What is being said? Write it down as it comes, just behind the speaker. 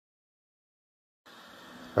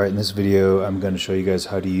Alright, in this video I'm going to show you guys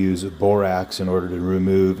how to use borax in order to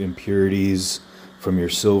remove impurities from your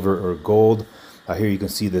silver or gold. Here you can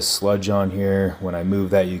see this sludge on here. When I move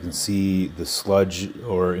that, you can see the sludge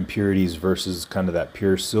or impurities versus kind of that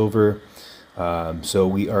pure silver. So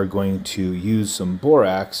we are going to use some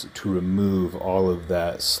borax to remove all of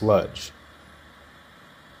that sludge.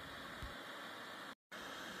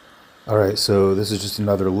 Alright, so this is just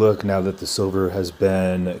another look now that the silver has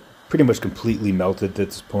been pretty much completely melted at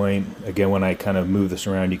this point. Again, when I kind of move this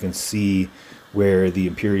around, you can see where the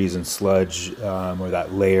impurities and sludge or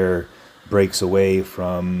that layer breaks away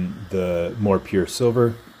from the more pure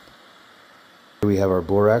silver. Here we have our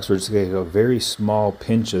borax. We're just going to take a very small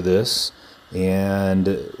pinch of this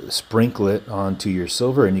and sprinkle it onto your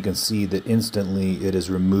silver, and you can see that instantly it is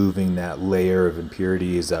removing that layer of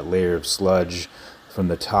impurities, that layer of sludge from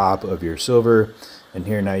the top of your silver. And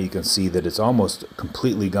here now you can see that it's almost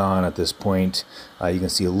completely gone at this point. You can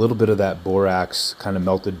see a little bit of that borax, kind of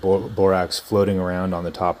melted borax floating around on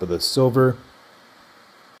the top of the silver.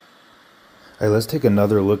 All right, let's take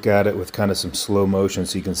another look at it with kind of some slow motion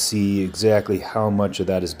so you can see exactly how much of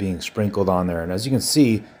that is being sprinkled on there. And as you can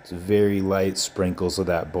see, it's very light sprinkles of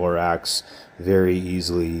that borax, very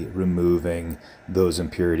easily removing those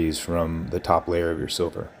impurities from the top layer of your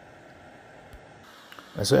silver.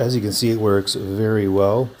 So as you can see, it works very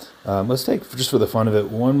well. Let's take, just for the fun of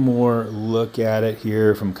it, one more look at it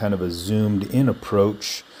here from kind of a zoomed in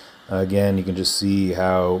approach. Again, you can just see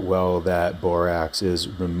how well that borax is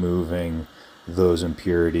removing those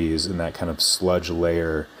impurities and that kind of sludge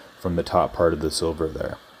layer from the top part of the silver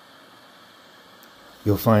there.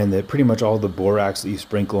 You'll find that pretty much all the borax that you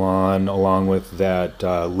sprinkle on, along with that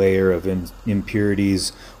layer of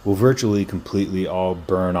impurities, will virtually completely all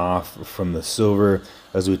burn off from the silver.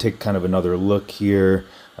 As we take kind of another look here,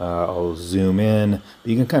 I'll zoom in.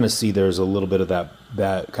 You can kind of see there's a little bit of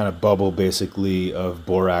that kind of bubble basically of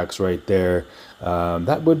borax right there.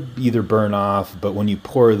 That would either burn off, but when you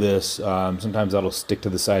pour this, sometimes that'll stick to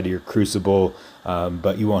the side of your crucible,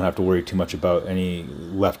 but you won't have to worry too much about any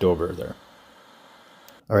leftover there.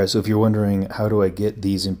 Alright, so if you're wondering how do I get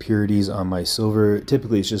these impurities on my silver,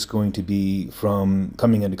 typically it's just going to be from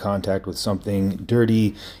coming into contact with something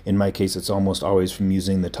dirty. In my case, it's almost always from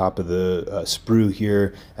using the top of the sprue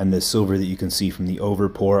here and the silver that you can see from the over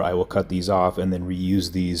pour. I will cut these off and then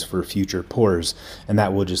reuse these for future pours, and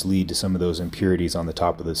that will just lead to some of those impurities on the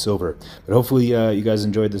top of the silver. But hopefully you guys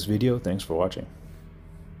enjoyed this video. Thanks for watching.